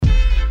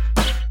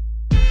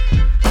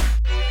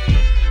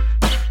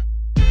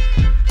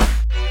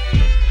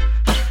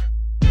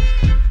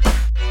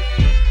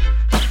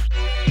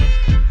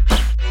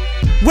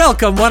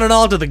Welcome, one and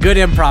all, to the Good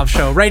Improv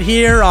Show, right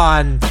here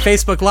on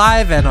Facebook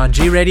Live and on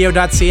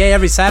gradio.ca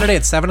every Saturday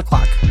at 7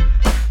 o'clock.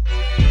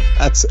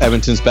 That's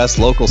Edmonton's best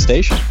local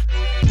station.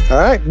 All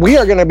right, we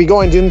are going to be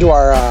going into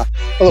our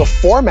little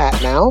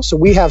format now. So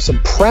we have some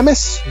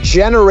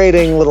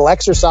premise-generating little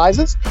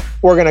exercises.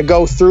 We're going to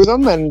go through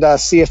them and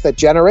see if that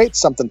generates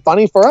something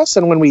funny for us.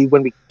 And when we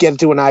get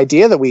to an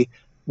idea that we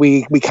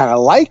kind of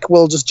like,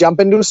 we'll just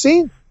jump into a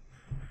scene.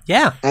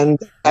 Yeah. And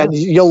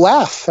you'll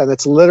laugh, and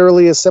it's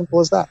literally as simple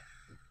as that.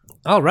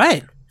 All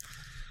right.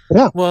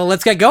 Yeah. Well,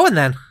 let's get going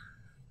then.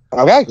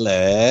 Okay.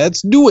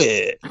 Let's do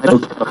it.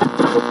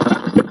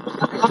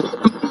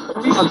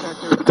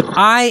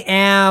 I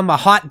am a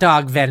hot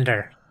dog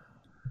vendor.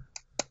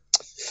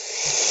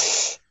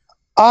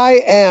 I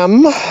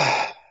am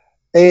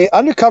a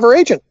undercover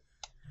agent.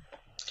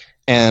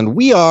 And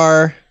we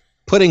are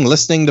putting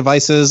listening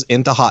devices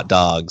into hot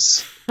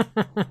dogs.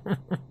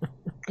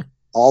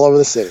 All over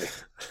the city.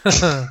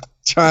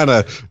 Trying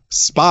to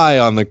spy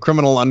on the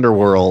criminal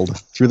underworld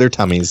through their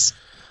tummies.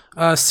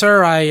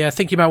 Sir, I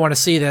think you might want to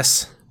see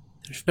this.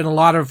 There's been a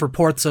lot of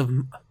reports of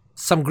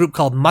some group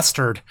called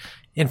Mustard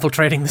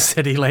infiltrating the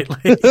city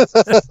lately.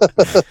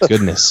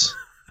 Goodness.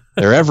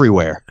 They're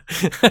everywhere.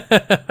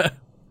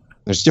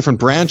 There's different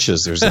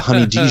branches. There's the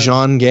Honey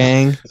Dijon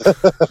gang,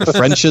 the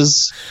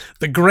Frenches.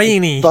 The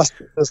Grainy. Bust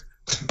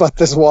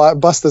this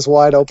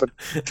wide open.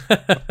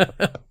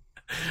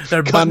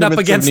 They're buttoned up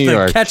against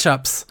the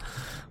ketchups.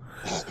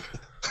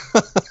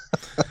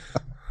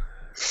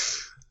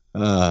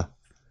 I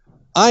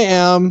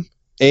am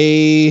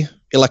a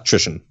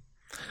electrician.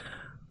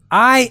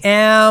 I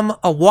am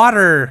a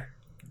water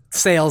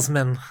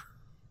salesman.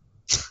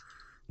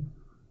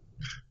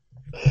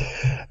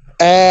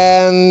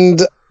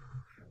 And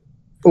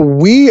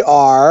we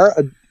are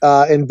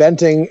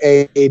inventing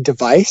a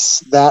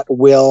device that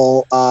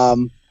will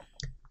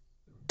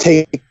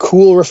take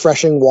cool,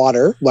 refreshing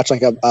water, much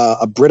like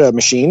a Brita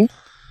machine,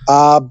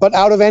 but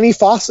out of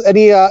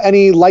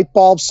any light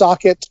bulb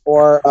socket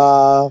or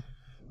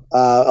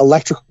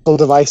electrical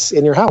device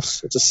in your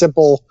house. It's a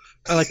simple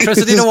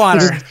electricity to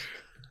water.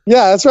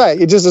 Yeah, that's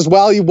right. It just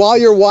while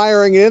you're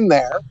wiring it in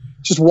there,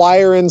 just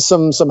wire in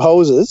some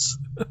hoses.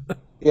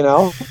 You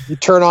know, you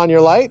turn on your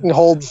light and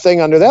hold the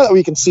thing under that, or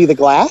you can see the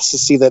glass,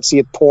 see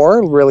it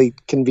pour really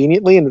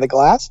conveniently into the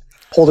glass.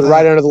 Hold it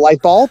right under the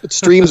light bulb. It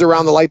streams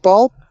around the light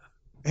bulb.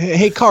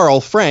 Hey,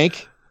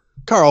 Frank,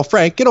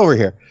 get over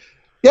here.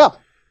 Yeah,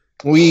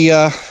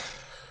 we're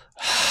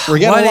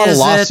getting a lot of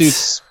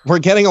lawsuits. We're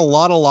getting a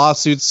lot of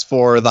lawsuits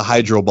for the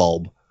hydro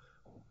bulb.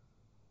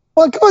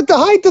 Well, that's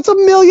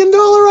 $1 million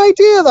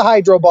idea. The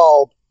hydro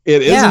bulb.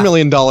 It is $1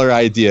 million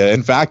idea.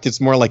 In fact, it's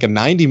more like a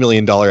 $90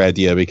 million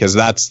idea because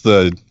that's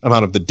the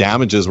amount of the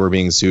damages we're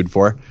being sued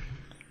for.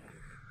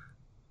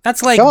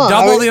 That's like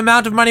double the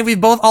amount of money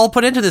we've all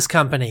put into this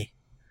company.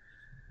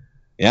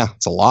 Yeah,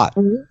 it's a lot.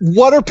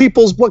 What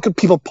could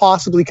people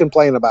possibly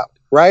complain about,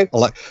 right?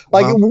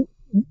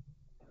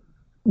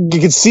 You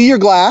can see your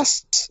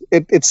glass.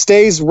 It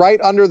stays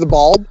right under the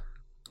bulb.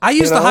 I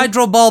use the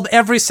hydro bulb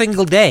every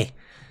single day.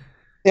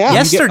 Yeah,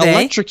 yesterday, you get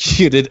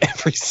electrocuted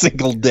every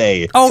single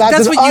day. Oh,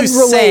 that's what you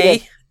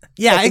say.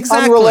 Yeah,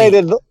 exactly.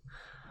 Unrelated.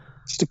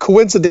 Just a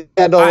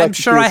coincidental. I'm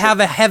sure I have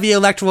a heavy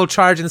electrical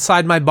charge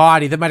inside my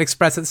body that might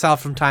express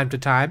itself from time to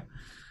time.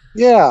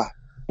 Yeah.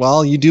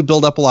 Well, you do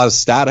build up a lot of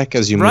static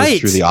as you move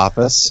through the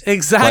office.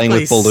 Exactly.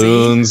 Playing with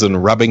balloons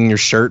and rubbing your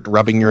shirt,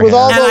 rubbing your hair. And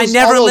I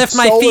never lift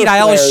my feet.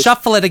 I always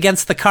shuffle it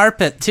against the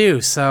carpet,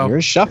 too. So you're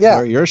a shuffler.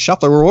 Yeah. You're a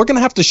shuffler. We're going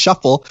to have to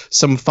shuffle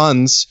some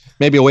funds,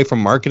 maybe away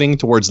from marketing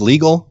towards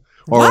legal.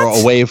 Or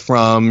away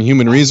from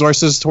human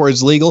resources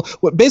towards legal.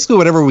 Basically,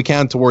 whatever we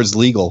can towards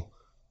legal.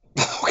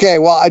 Okay,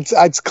 well,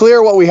 it's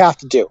clear what we have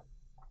to do.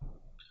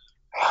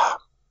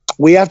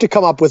 We have to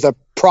come up with a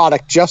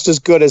product just as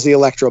good as the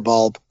electro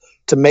bulb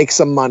to make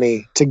some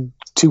money to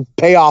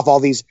pay off all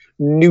these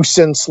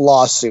nuisance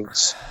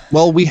lawsuits.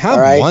 Well, we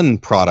have one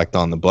product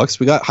on the books.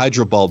 We got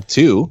Hydrobulb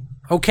 2.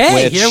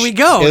 Okay, here we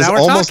go. It's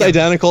almost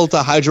identical to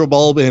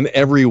Hydrobulb in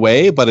every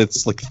way, but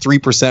it's like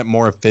 3%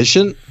 more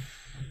efficient.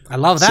 I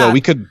love that. So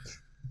we could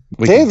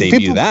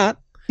debut that.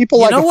 People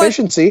like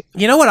efficiency.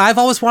 You know what I've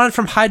always wanted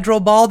from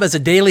Hydrobulb as a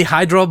daily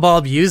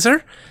Hydrobulb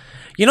user?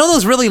 You know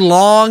those really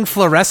long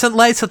fluorescent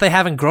lights that they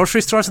have in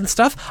grocery stores and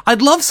stuff?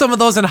 I'd love some of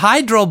those in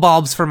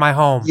Hydrobulbs for my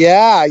home.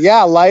 Yeah,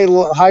 light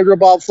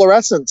Hydrobulb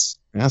fluorescence.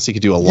 Yeah, so you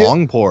could do a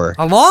long pour.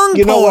 A long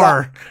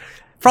pour.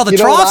 For all the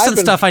troughs and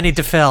stuff I need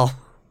to fill.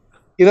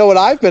 You know what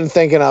I've been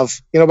thinking of?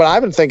 Is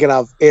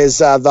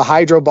the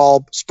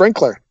Hydrobulb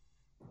sprinkler.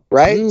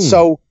 Right?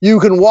 So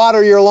you can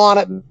water your lawn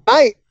at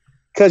night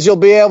because you'll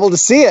be able to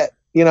see it,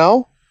 you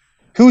know?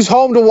 Who's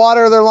home to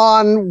water their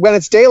lawn when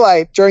it's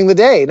daylight during the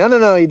day?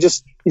 No. You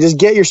just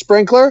get your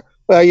sprinkler.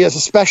 You have a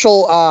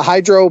special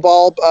hydro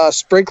bulb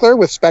sprinkler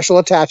with special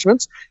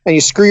attachments, and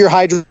you screw your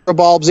hydro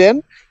bulbs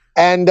in.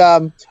 And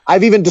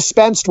I've even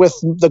dispensed with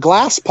the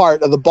glass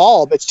part of the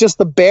bulb. It's just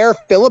the bare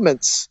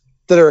filaments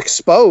that are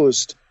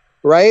exposed,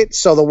 right?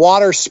 So the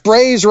water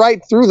sprays right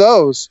through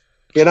those,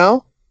 you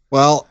know?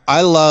 Well,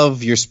 I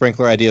love your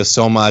sprinkler idea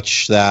so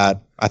much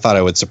that I thought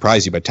I would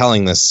surprise you by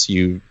telling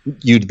you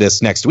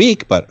this next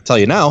week, but I'll tell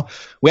you now,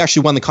 we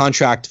actually won the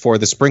contract for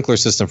the sprinkler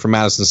system for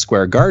Madison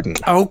Square Garden.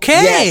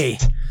 Okay.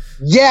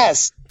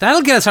 Yes.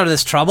 That'll get us out of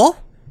this trouble.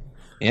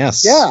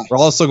 Yes. Yeah. We're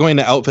also going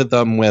to outfit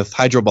them with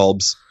hydro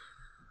bulbs.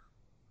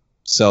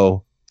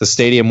 So the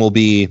stadium will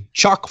be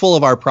chock full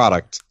of our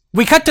product.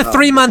 We cut to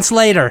 3 months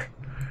later.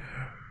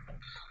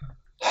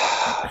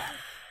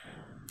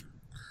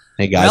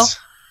 Hey, guys. Well,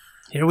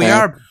 here we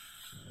are.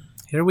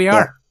 Here we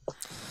are.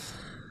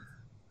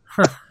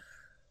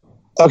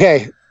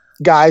 Okay,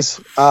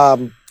 guys.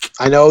 I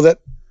know that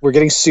we're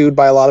getting sued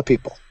by a lot of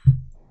people.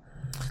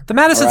 The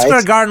Madison All right.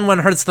 Square Garden one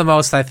hurts the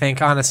most, I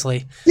think,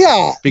 honestly.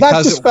 Yeah,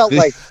 Because that just felt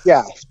like,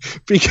 yeah.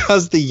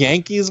 Because the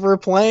Yankees were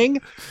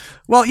playing?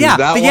 Well, yeah,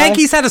 that the why?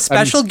 Yankees had a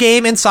special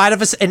game inside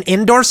of an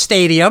indoor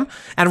stadium,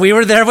 and we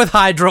were there with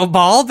Hydro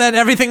Bulb, and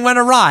everything went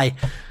awry.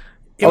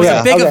 It was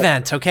a big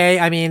event, okay?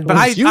 I mean, but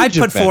It was a I huge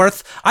put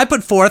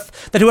event.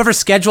 forth that whoever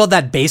scheduled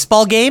that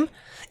baseball game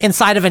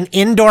inside of an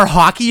indoor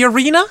hockey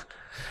arena,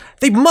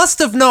 they must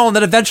have known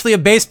that eventually a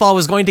baseball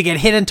was going to get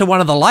hit into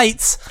one of the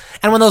lights.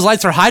 And when those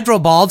lights are hydro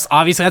bulbs,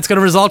 obviously that's going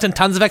to result in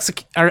tons of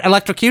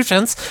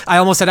electrocutions. I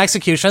almost said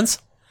executions.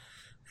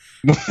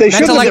 They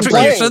shouldn't have been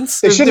playing.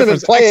 electrocutions. They shouldn't have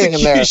been playing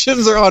in there.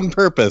 Executions are on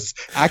purpose.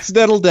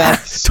 Accidental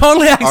deaths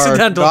Totally are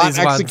accidental, not these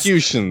ones.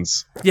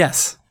 executions.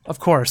 Yes, of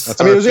course. That's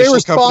I mean, our it was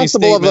official company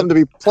irresponsible of them to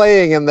be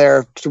playing in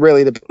there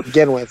to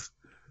begin with.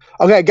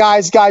 Okay,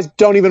 guys,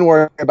 don't even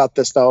worry about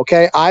this though.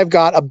 Okay, I've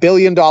got $1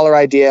 billion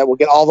idea. We'll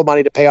get all the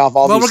money to pay off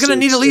all. Well, these we're going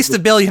to need suits. at least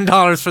 $1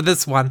 billion for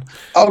this one.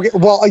 Okay,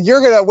 well, you're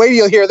gonna wait till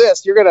you'll hear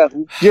this. You're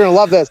gonna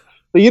love this.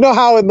 But you know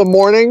how in the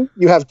morning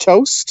you have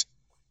toast,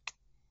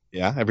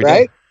 Yeah, every day.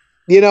 right?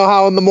 You know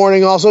how in the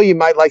morning also you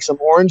might like some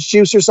orange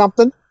juice or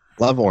something.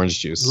 Love orange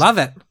juice. Love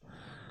it.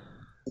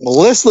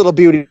 Well, this little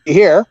beauty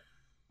here,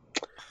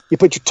 you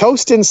put your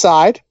toast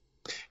inside.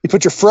 You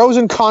put your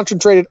frozen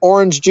concentrated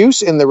orange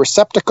juice in the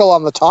receptacle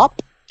on the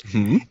top.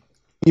 Hmm.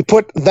 You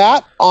put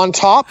that on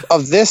top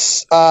of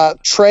this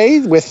tray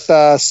with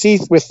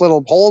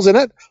little holes in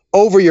it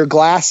over your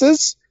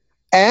glasses,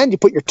 and you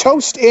put your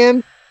toast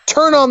in.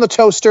 Turn on the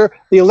toaster.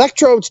 The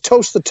electrodes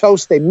toast the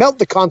toast. They melt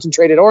the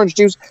concentrated orange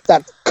juice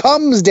that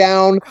comes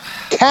down,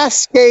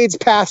 cascades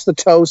past the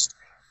toast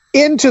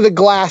into the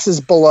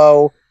glasses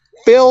below,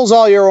 fills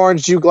all your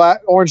orange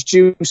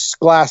juice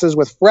glasses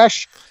with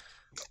fresh,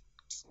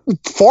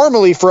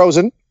 formerly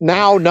frozen,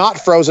 now not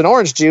frozen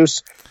orange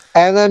juice,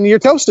 and then your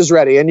toast is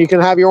ready, and you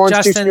can have your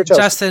orange juice in your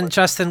toast.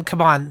 Justin,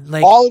 come on.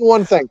 Like, all in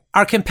one thing.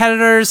 our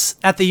competitors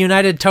at the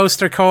United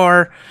Toaster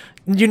Corp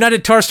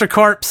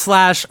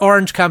 /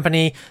 Orange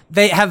Company,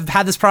 they have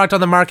had this product on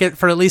the market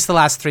for at least the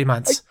last 3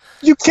 months.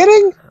 You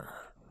kidding?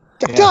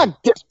 God.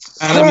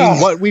 And I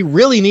mean, what we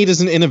really need is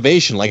an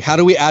innovation. Like, how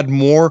do we add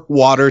more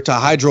water to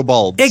hydro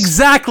bulbs?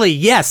 Exactly,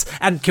 yes.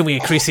 And can we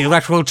increase the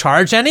electrical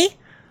charge any?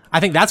 I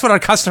think that's what our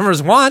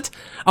customers want.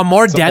 A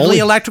more deadly only-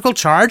 electrical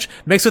charge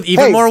mixed with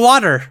even Hey. more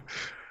water.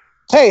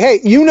 Hey,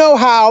 you know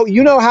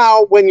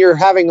how when you're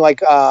having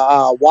like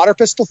water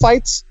pistol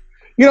fights,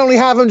 you only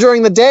have them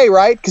during the day,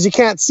 right? Because you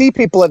can't see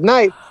people at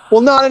night.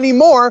 Well, not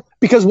anymore,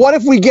 because what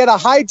if we get a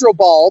hydro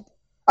bulb,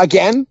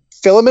 again,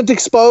 filament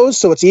exposed,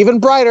 so it's even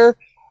brighter,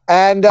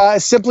 and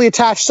simply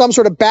attach some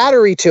sort of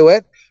battery to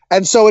it,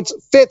 and so it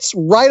fits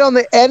right on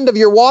the end of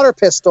your water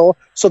pistol,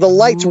 so the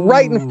light's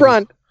right in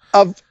front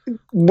of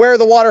where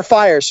the water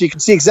fires, so you can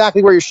see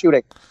exactly where you're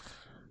shooting.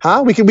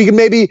 Huh? We can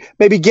maybe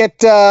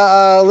get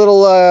a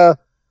little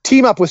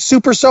team up with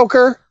Super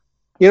Soaker,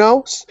 the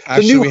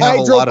Actually, new we have a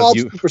hydro lot of bulb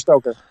you- Super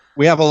Soaker.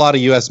 We have a lot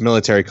of U.S.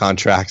 military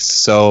contracts,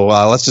 so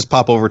let's just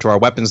pop over to our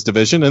weapons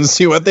division and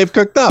see what they've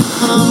cooked up.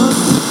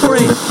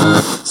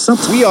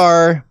 We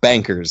are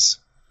bankers.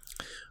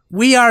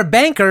 We are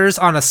bankers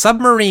on a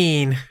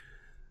submarine.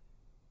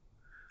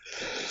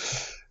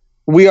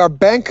 We are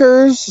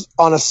bankers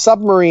on a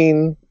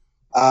submarine,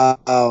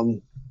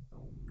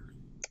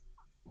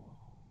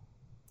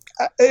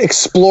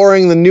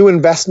 exploring the new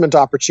investment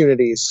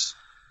opportunities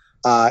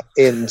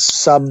in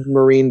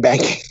submarine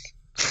banking,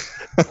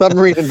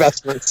 submarine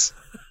investments.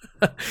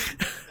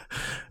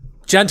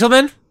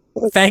 Gentlemen,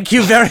 thank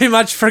you very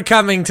much for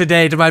coming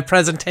today to my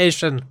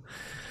presentation.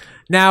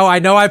 Now, I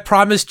know I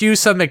promised you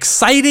some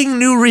exciting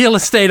new real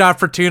estate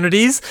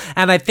opportunities,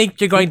 and I think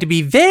you're going to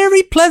be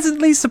very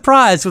pleasantly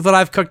surprised with what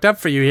I've cooked up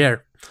for you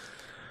here.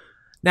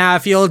 Now,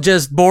 if you'll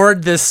just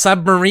board this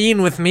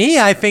submarine with me,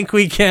 I think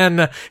we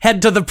can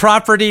head to the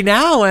property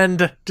now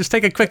and just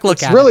take a quick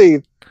look at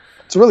it.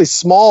 It's a really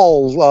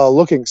small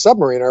looking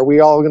submarine. Are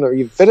we all going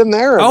to fit in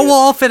there? Oh, we'll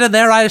all fit in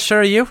there, I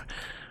assure you.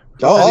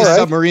 all These right.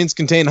 submarines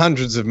contain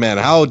hundreds of men.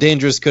 How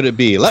dangerous could it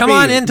be? Let Come me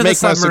on into the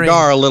make my submarine.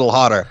 cigar a little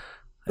hotter.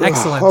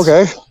 Excellent.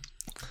 Okay.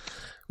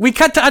 We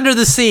cut to under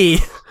the sea.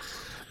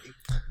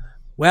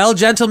 Well,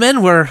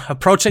 gentlemen, we're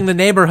approaching the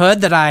neighborhood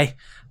that I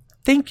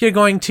think you're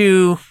going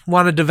to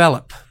want to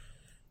develop.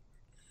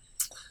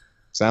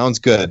 Sounds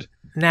good.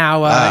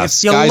 Now,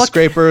 if you'll look,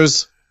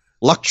 Skyscrapers,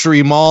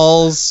 luxury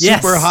malls,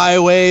 Yes. super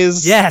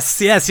highways. Yes,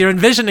 you're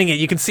envisioning it.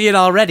 You can see it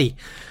already.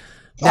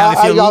 Now,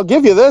 if you I'll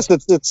give you this.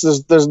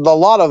 There's a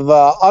lot of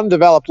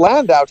undeveloped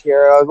land out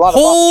here. A lot of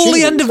wholly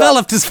opportunities.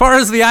 undeveloped as far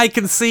as the eye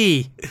can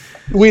see.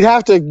 We'd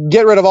have to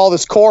get rid of all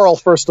this coral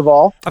first of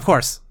all. Of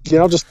course.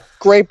 Just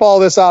scrape all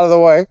this out of the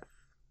way.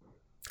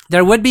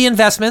 There would be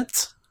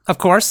investments, of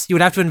course. You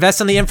would have to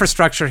invest in the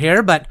infrastructure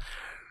here, but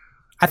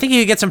I think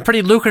you could get some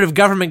pretty lucrative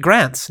government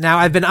grants. Now,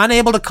 I've been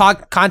unable to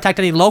contact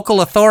any local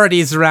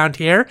authorities around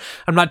here.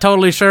 I'm not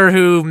totally sure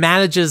who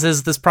manages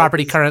this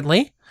property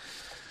currently.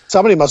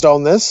 Somebody must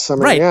own this. I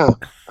mean, Right.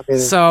 yeah.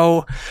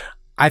 So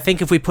I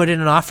think if we put in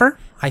an offer,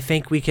 I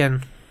think we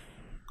can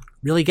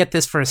really get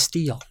this for a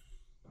steal.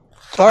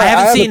 All right,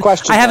 I have a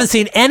question. I haven't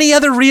seen any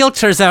other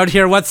realtors out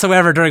here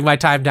whatsoever during my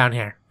time down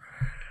here.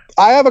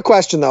 I have a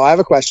question though.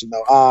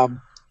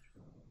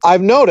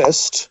 I've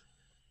noticed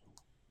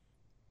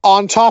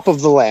on top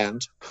of the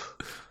land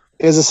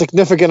is a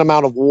significant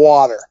amount of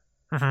water.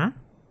 Mm-hmm.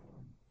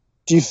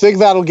 Do you think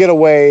that'll get in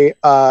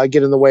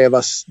the way of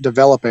us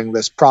developing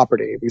this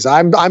property? Because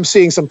I'm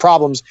seeing some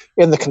problems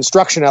in the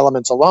construction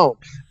elements alone,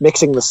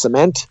 mixing the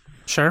cement,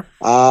 Sure.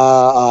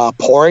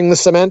 pouring the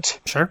cement,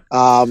 Sure.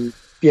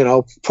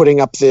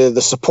 putting up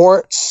the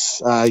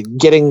supports,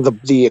 getting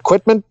the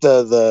equipment,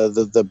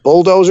 the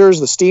bulldozers,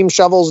 the steam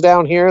shovels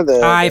down here.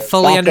 I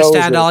fully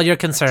understand all your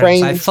concerns.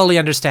 trains. I fully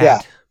understand.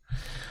 Yeah.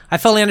 I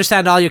fully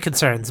understand all your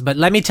concerns, but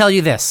let me tell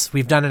you this.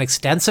 We've done an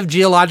extensive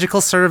geological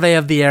survey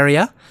of the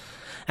area,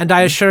 and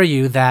I assure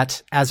you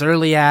that as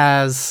early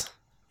as,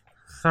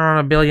 I don't know,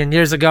 a billion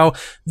years ago,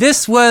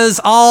 this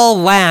was all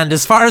land.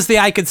 As far as the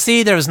eye could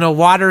see, there was no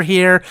water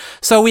here.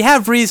 So we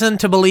have reason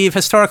to believe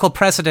historical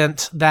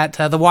precedent that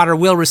the water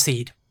will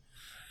recede.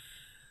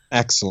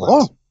 Excellent. Oh,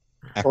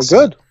 well,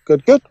 Excellent.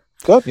 good.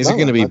 These are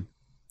going to be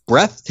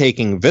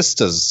breathtaking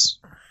vistas.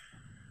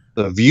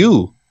 The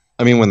view.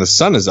 I mean, when the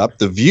sun is up,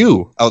 the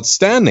view,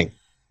 outstanding.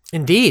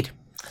 Indeed.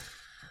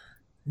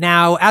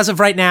 Now, as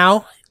of right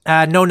now,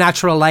 no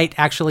natural light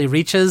actually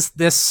reaches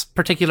this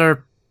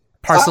particular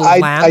parcel of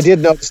land. I did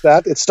notice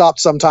that. It stopped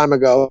some time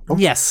ago.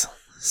 Yes.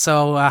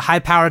 So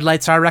high-powered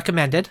lights are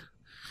recommended,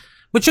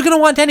 which you're going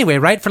to want anyway,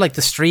 right? For like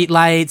the street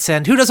lights,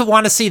 and who doesn't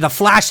want to see the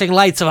flashing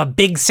lights of a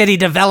big city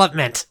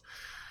development?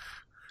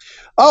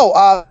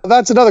 Oh,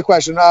 that's another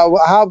question.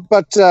 How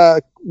about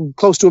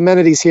close to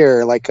amenities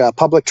here, like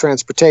public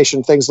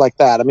transportation, things like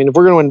that? I mean, if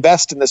we're going to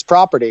invest in this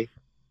property,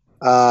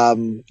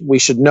 we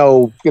should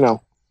know, what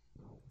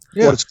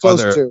it's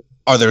close to.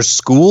 Are there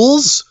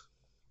schools?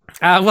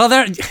 Well,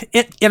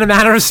 in a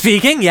manner of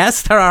speaking,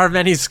 yes, there are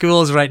many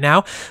schools right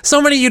now.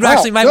 So many you'd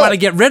actually might good. want to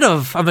get rid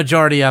of a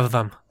majority of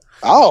them.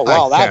 Oh,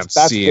 well, I can't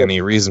see good.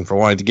 any reason for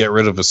wanting to get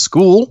rid of a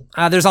school.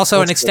 There's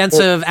also an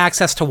extensive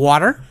access to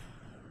water,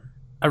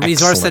 a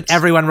resource Excellent. that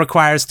everyone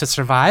requires to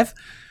survive.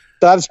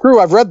 That is true.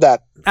 I've read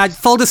that.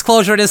 Full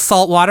disclosure, it is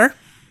salt water.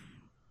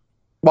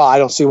 Well, I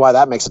don't see why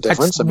that makes a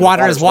difference. I mean,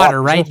 Water is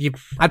water, right? so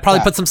I'd probably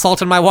put some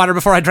salt in my water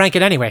before I drank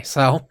it anyway.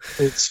 So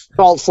It's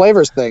salt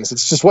flavors things.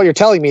 It's just what you're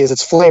telling me is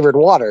it's flavored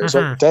water. Is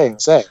what you're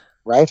saying,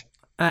 right?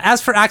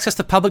 As for access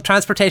to public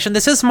transportation,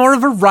 this is more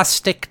of a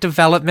rustic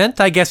development,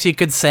 I guess you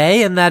could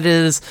say, and that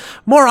is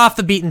more off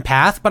the beaten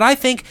path. But I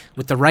think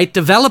with the right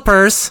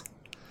developers,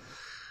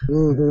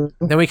 then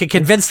we could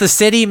convince the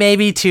city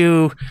maybe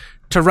to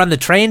run the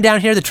train down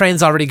here. The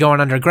train's already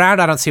going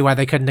underground. I don't see why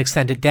they couldn't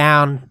extend it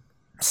down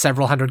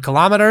several hundred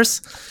kilometers.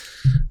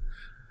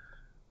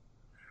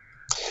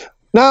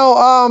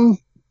 Now,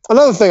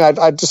 another thing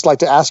I'd just like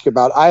to ask you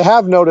about. I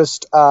have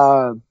noticed,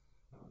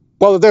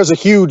 there's a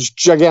huge,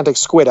 gigantic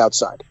squid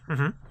outside.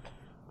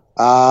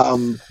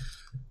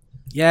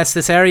 Yes,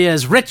 this area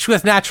is rich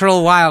with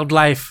natural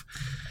wildlife.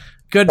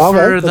 Good Okay,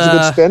 for that's a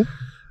good spin.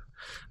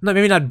 no,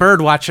 maybe not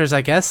bird watchers,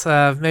 I guess.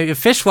 Maybe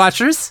fish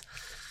watchers.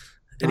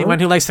 Anyone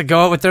who likes to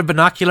go out with their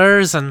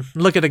binoculars and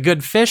look at a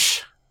good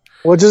fish.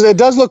 Well, it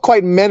does look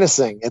quite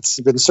menacing. It's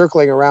been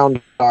circling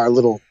around our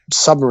little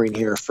submarine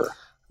here for quite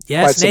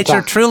Yes, some nature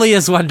time. truly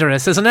is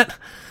wondrous, isn't it?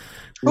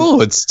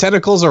 Oh, its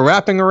tentacles are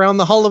wrapping around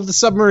the hull of the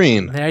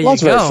submarine. There you Well,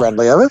 it's go. very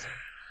friendly of it.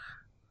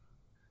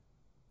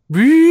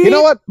 You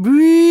know what?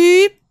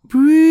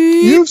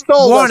 You've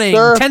stole Warning, us,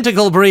 sir.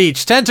 tentacle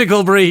breach,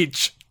 tentacle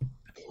breach.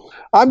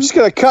 I'm just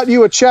going to cut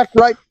you a check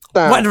right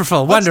now.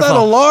 Wonderful, What's that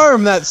wonderful.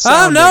 alarm that's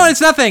sounding? Oh, no,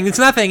 it's nothing. It's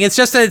nothing. It's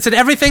just it's an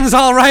everything's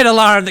all right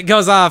alarm that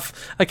goes off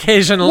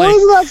occasionally.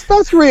 Well,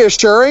 that's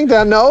reassuring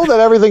to know that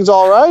everything's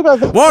all right. I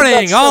think Warning,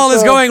 that's- all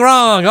that's, is going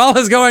wrong. All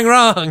is going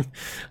wrong.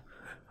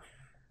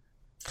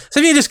 So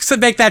if you just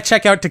make that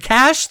check out to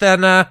cash,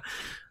 then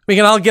we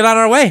can all get on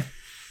our way.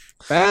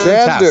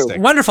 Fantastic.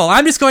 Wonderful.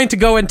 I'm just going to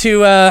go into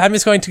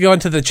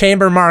the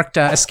chamber marked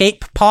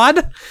escape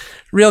pod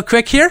real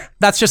quick here.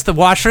 That's just the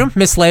washroom,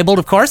 mislabeled,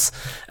 of course.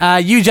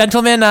 You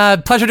gentlemen,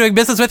 pleasure doing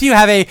business with you.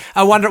 Have a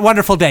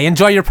wonderful day.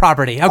 Enjoy your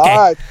property. Okay. All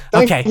right.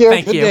 Thank you.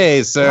 Thank Good you. day,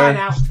 Bye sir.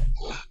 now.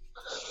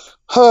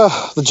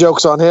 The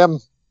joke's on him.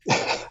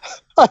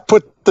 I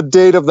put the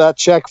date of that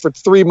check for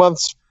 3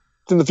 months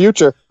in the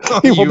future.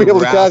 He won't you be able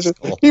to cash it.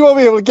 rascal. He won't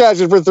be able to cash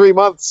it for 3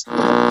 months.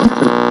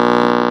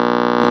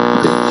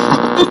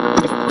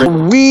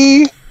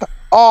 We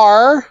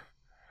are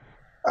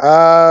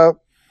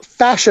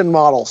fashion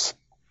models.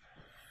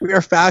 We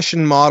are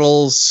fashion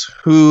models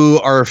who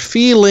are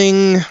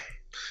feeling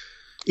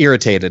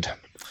irritated.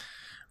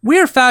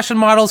 We're fashion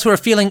models who are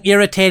feeling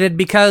irritated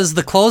because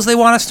the clothes they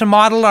want us to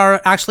model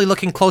are actually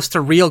looking close to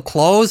real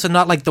clothes and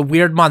not like the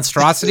weird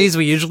monstrosities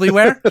we usually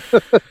wear.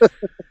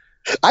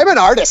 I'm an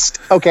artist,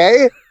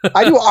 okay?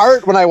 I do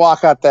art when I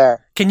walk out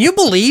there. Can you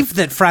believe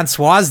that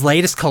Francois'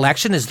 latest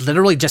collection is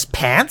literally just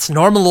pants?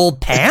 Normal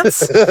old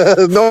pants?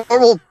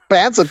 Normal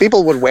pants that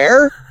people would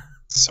wear?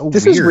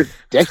 This is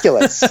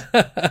ridiculous.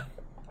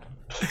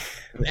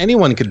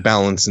 Anyone could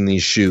balance in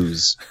these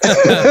shoes.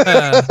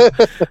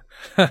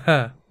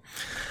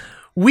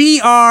 We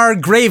are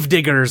grave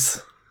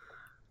diggers.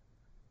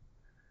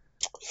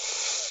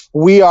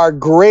 We are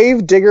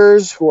grave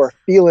diggers who are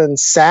feeling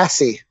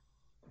sassy.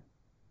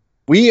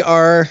 We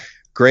are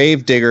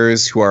grave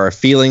diggers who are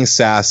feeling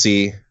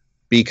sassy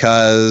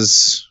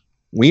because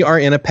we are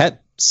in a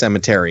pet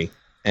cemetery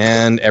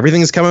and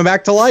everything's coming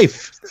back to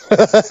life.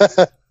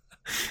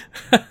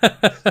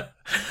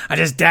 I'm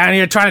just down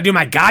here trying to do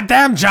my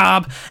goddamn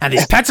job, and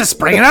these pets are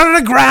springing out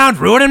of the ground,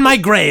 ruining my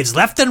graves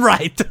left and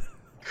right.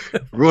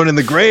 Ruining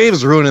the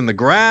graves, ruining the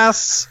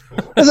grass.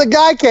 There's a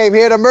guy came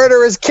here to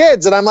murder his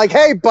kids, and I'm like,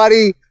 hey,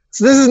 buddy,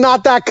 this is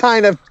not that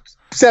kind of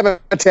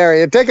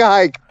cemetery. Take a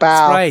hike,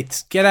 pal. That's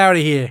right. Get out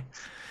of here.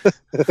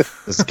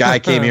 This guy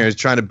came here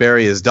trying to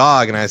bury his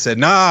dog, and I said,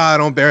 nah,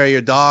 don't bury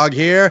your dog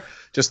here.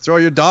 Just throw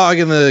your dog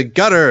in the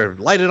gutter,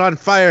 light it on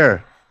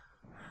fire.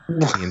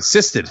 He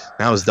insisted.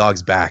 Now his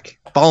dog's back,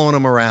 following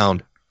him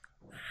around.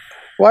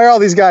 Why are all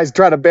these guys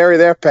trying to bury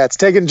their pets,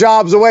 taking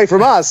jobs away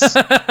from us?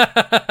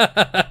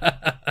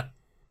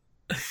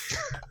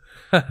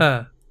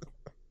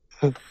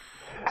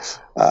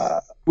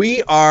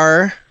 We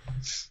are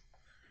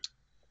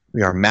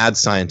mad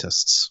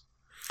scientists.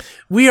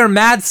 We are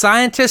mad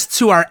scientists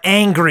who are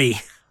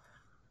angry.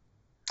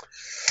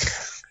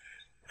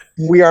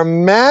 We are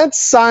mad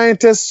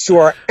scientists who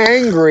are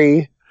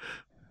angry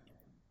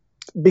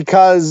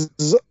because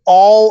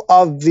all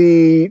of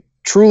the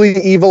truly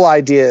evil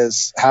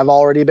ideas have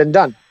already been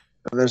done.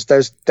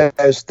 There's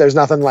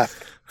nothing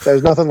left.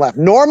 There's nothing left.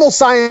 Normal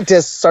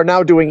scientists are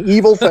now doing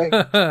evil things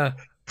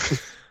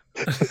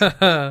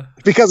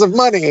because of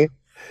money,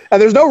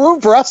 and there's no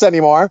room for us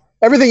anymore.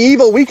 Everything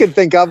evil we can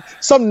think of,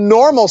 some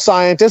normal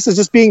scientist is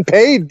just being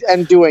paid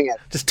and doing it.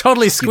 Just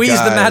totally squeeze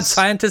the mad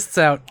scientists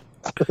out.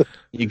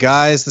 You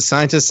guys, the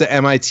scientists at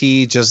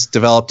MIT just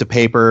developed a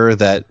paper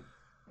that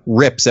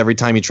rips every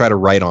time you try to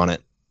write on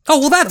it. Oh,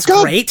 well, that's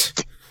great.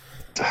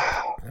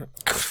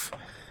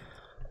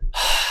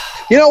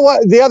 You know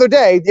what? The other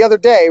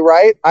day,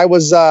 right? I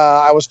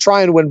was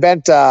trying to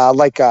invent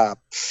like a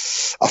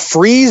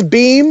freeze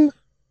beam,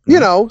 you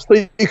know,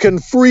 so you can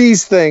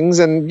freeze things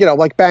and, you know,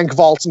 like bank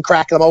vaults and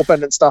crack them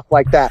open and stuff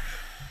like that.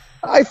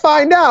 I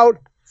find out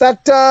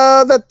that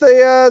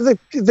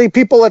the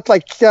people at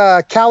like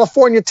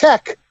California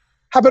Tech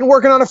have been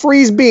working on a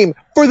freeze beam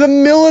for the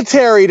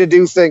military to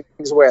do things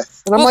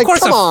with. And I'm like, come on.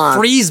 Of course a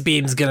freeze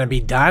beam's going to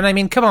be done. I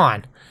mean, come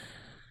on.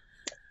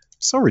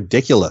 So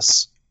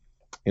ridiculous.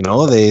 You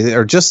know, they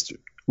are just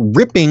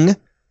ripping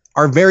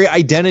our very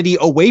identity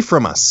away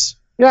from us.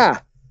 Yeah.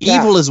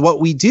 Evil is what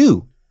we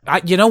do.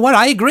 You know what?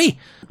 I agree.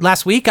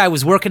 Last week, I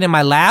was working in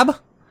my lab.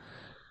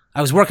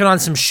 I was working on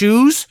some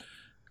shoes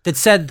that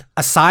said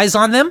a size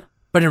on them,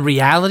 but in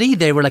reality,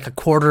 they were like a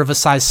quarter of a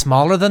size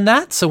smaller than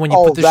that. So when you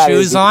put the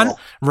shoes on,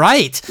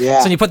 right. Yeah.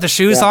 So when you put the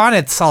shoes on,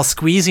 it's all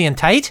squeezy and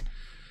tight.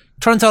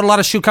 Turns out a lot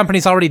of shoe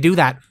companies already do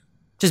that.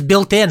 Just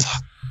built in.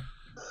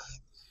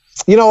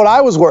 You know what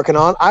I was working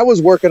on? I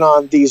was working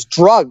on these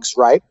drugs,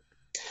 right?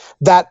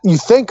 That you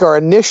think are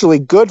initially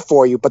good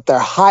for you, but they're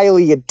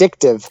highly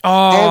addictive,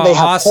 and they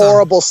have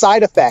horrible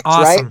side effects,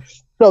 right?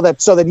 So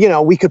that you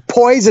know, we could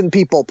poison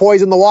people,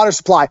 poison the water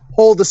supply,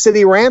 hold the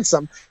city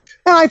ransom.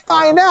 And I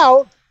find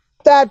out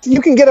that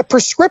you can get a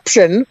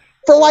prescription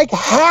for like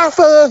half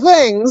of the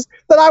things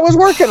that I was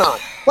working on,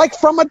 like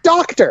from a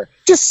doctor,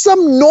 just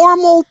some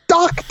normal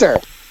doctor.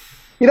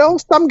 You know,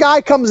 some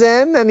guy comes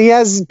in and he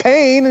has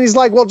pain and he's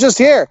like, well, just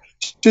here.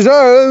 Just,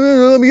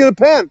 let me get a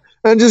pen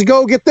and just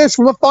go get this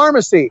from a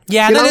pharmacy.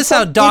 Yeah, that is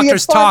how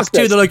doctors talk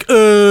too. They're like,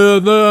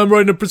 I'm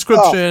writing a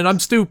prescription. I'm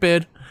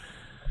stupid.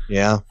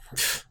 Yeah.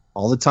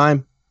 All the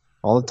time.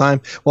 All the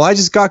time. Well, I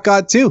just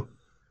got too.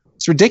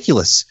 It's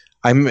ridiculous.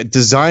 I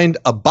designed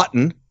a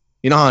button.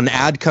 You know how an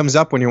ad comes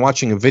up when you're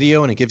watching a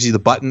video and it gives you the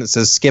button that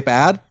says skip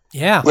ad?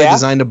 Yeah. I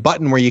designed a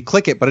button where you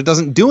click it, but it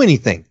doesn't do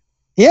anything.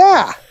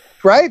 Yeah.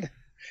 Right?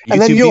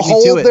 And then you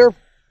hold their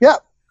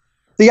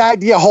the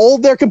idea,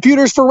 hold their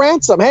computers for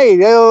ransom. Hey,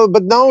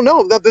 but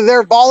no,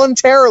 they're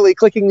voluntarily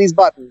clicking these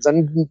buttons,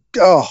 and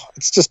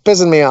it's just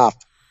pissing me off.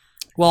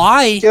 Well,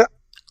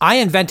 I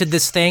invented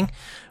this thing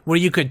where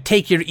you could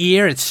take your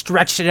ear and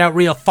stretch it out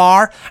real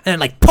far,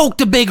 and like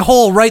poked a big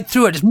hole right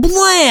through it, just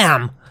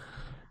blam.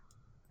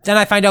 Then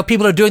I find out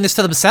people are doing this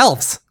to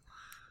themselves.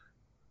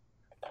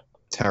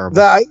 Terrible.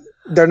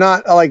 They're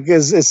not like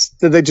did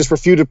they just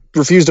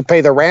refuse to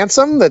pay the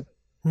ransom that?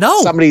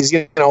 No. Somebody's,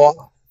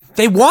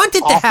 They want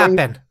it to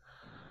happen.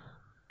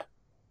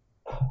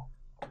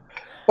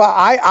 Well,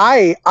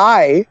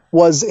 I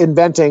was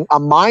inventing a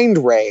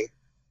mind ray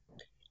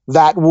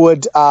that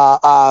would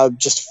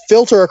just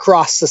filter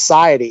across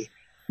society,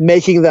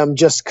 making them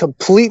just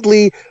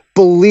completely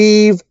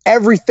believe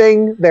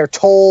everything they're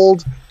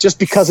told just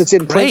because it's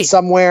in print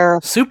somewhere.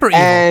 Super evil.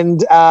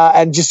 And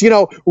just,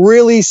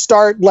 really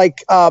start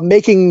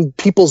making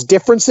people's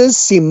differences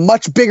seem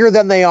much bigger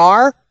than they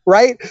are.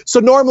 Right.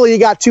 So normally you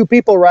got two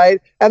people, right?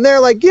 And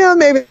they're like,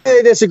 maybe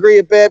they disagree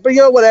a bit, but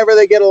whatever,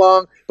 they get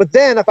along. But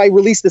then if I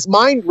release this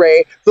mind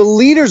ray, the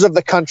leaders of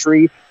the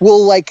country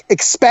will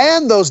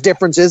expand those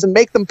differences and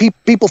make them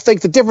people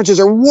think the differences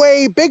are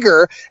way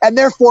bigger and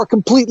therefore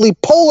completely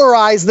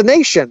polarize the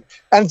nation.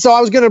 And so I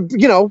was going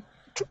to,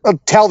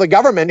 tell the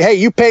government, hey,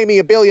 you pay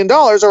me $1 billion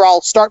or I'll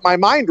start my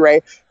mind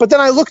ray. But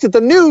then I looked at the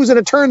news and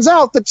it turns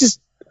out that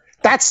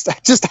that's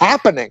just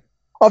happening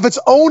of its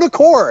own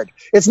accord.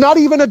 It's not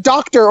even a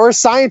doctor or a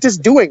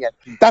scientist doing it.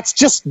 That's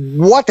just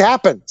what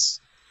happens.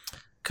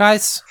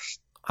 Guys,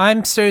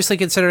 I'm seriously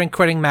considering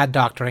quitting mad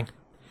doctoring.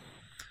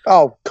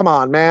 Oh, come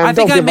on, man. I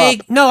think I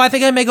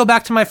may go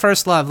back to my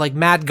first love, like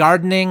mad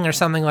gardening or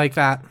something like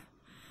that.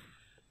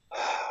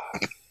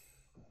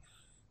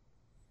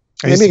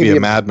 I used to be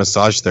a mad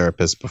massage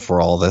therapist before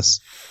all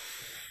this.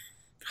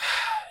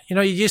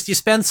 You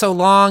spend so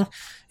long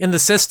in the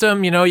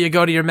system, you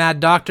go to your mad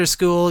doctor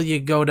school,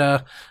 you go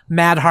to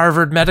mad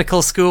Harvard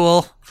medical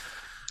school.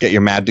 Get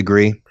your mad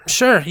degree.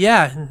 Sure,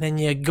 yeah. And then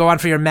you go on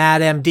for your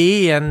mad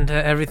MD and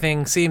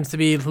everything seems to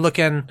be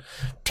looking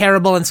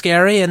terrible and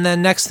scary. And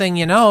then next thing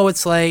you know,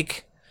 it's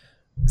like,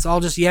 it's all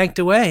just yanked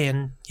away.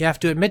 And you have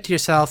to admit to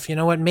yourself, you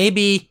know what,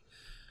 maybe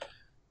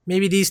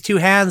these two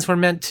hands were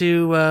meant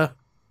to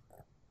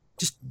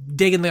just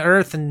dig in the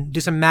earth and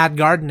do some mad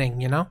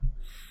gardening,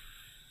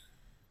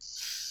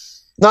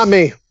 Not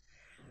me.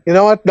 You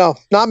know what? No,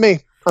 not me.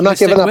 I'm not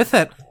giving up. With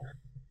it.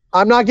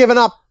 I'm not giving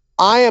up.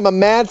 I am a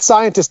mad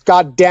scientist,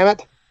 God damn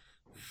it.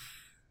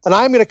 And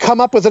I'm going to come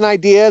up with an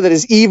idea that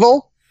is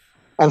evil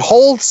and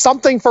hold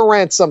something for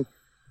ransom.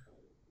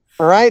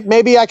 All right?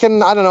 Maybe I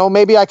can, I don't know,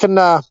 maybe I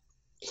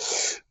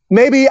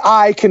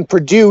can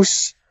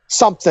produce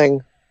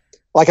something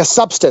like a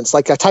substance,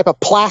 like a type of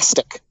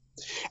plastic,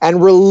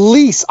 and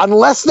release,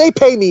 unless they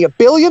pay me $1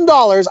 billion,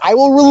 I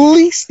will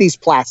release these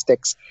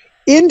plastics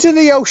into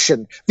the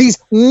ocean, these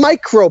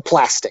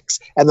microplastics,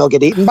 and they'll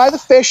get eaten by the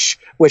fish,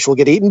 which will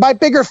get eaten by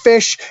bigger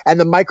fish, and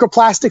the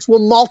microplastics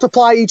will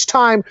multiply each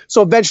time.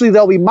 So eventually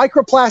there'll be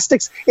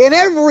microplastics in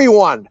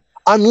everyone,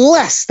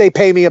 unless they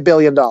pay me $1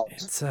 billion.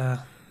 It's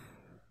a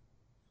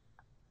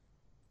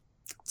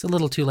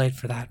little too late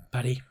for that,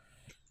 buddy.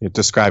 You're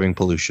describing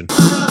pollution.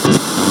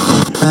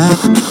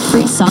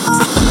 Free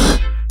socks.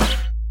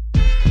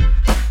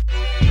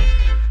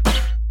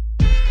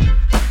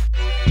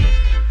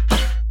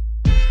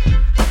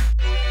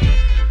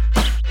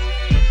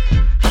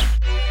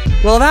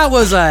 Well, that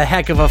was a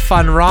heck of a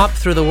fun romp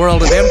through the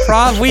world of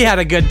improv. We had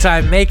a good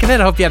time making it.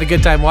 I hope you had a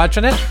good time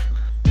watching it.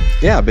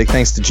 Yeah, big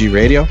thanks to G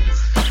Radio.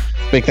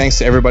 Big thanks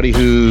to everybody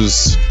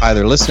who's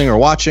either listening or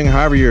watching,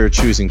 however you're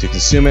choosing to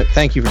consume it.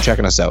 Thank you for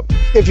checking us out.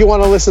 If you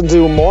want to listen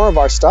to more of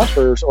our stuff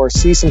or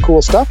see some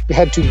cool stuff,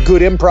 head to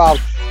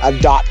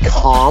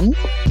goodimprov.com.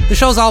 The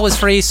show's always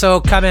free,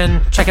 so come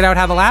in, check it out,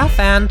 have a laugh,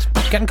 and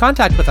get in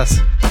contact with us.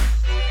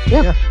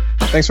 Yeah.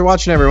 Thanks for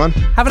watching, everyone.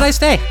 Have a nice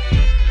day.